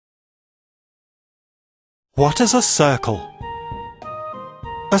What is a circle?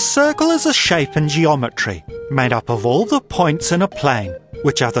 A circle is a shape in geometry made up of all the points in a plane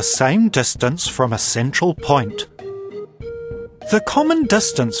which are the same distance from a central point. The common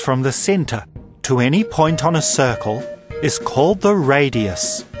distance from the centre to any point on a circle is called the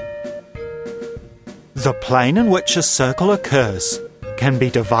radius. The plane in which a circle occurs can be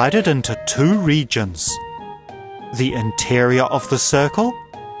divided into two regions: the interior of the circle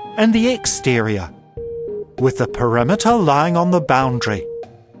and the exterior, with the perimeter lying on the boundary.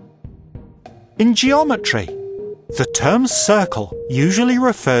 In geometry, the term circle usually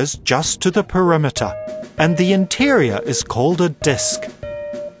refers just to the perimeter, and the interior is called a disk.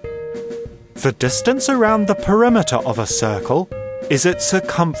 The distance around the perimeter of a circle is its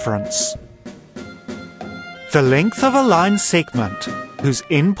circumference. The length of a line segment whose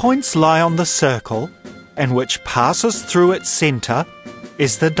endpoints lie on the circle and which passes through its centre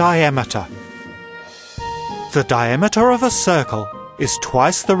is the diameter. The diameter of a circle is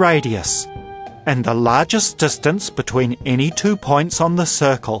twice the radius, and the largest distance between any 2 points on the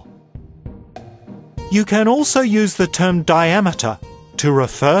circle. You can also use the term diameter to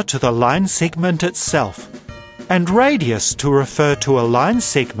refer to the line segment itself, and radius to refer to a line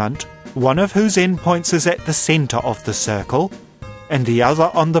segment, one of whose endpoints is at the centre of the circle, and the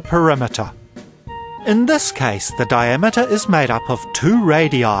other on the perimeter. In this case, the diameter is made up of 2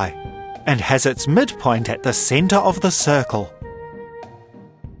 radii, and has its midpoint at the centre of the circle.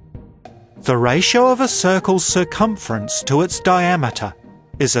 The ratio of a circle's circumference to its diameter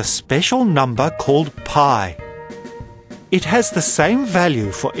is a special number called pi. It has the same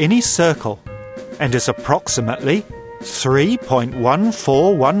value for any circle and is approximately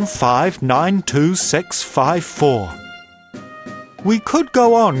 3.141592654. We could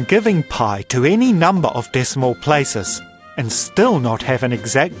go on giving pi to any number of decimal places and still not have an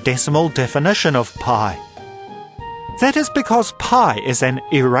exact decimal definition of pi. That is because pi is an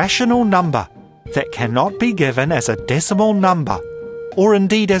irrational number that cannot be given as a decimal number, or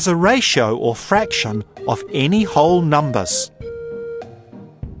indeed as a ratio or fraction of any whole numbers.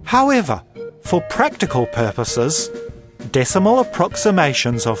 However, for practical purposes, decimal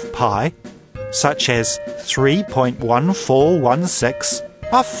approximations of pi, such as 3.1416,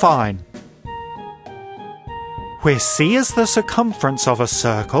 are fine. Where c is the circumference of a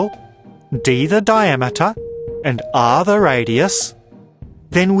circle, d the diameter, and r the radius,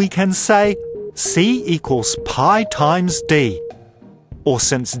 then we can say c equals pi times d, or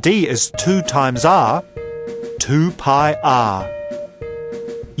since d is 2 times r, 2 pi r.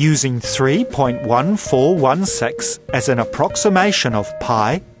 Using 3.1416 as an approximation of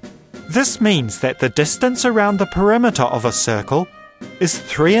pi, this means that the distance around the perimeter of a circle is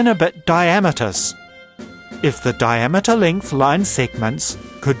 3 and a bit diameters, if the diameter length line segments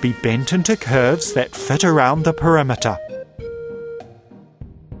could be bent into curves that fit around the perimeter.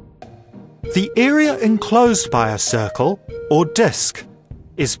 The area enclosed by a circle, or disk,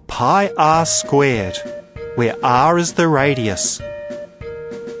 is pi r squared, where r is the radius.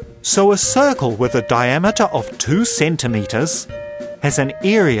 So a circle with a diameter of 2 centimeters has an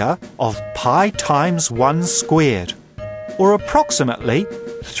area of pi times 1 squared, or approximately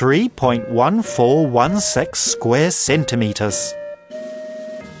 3.1416 square centimeters.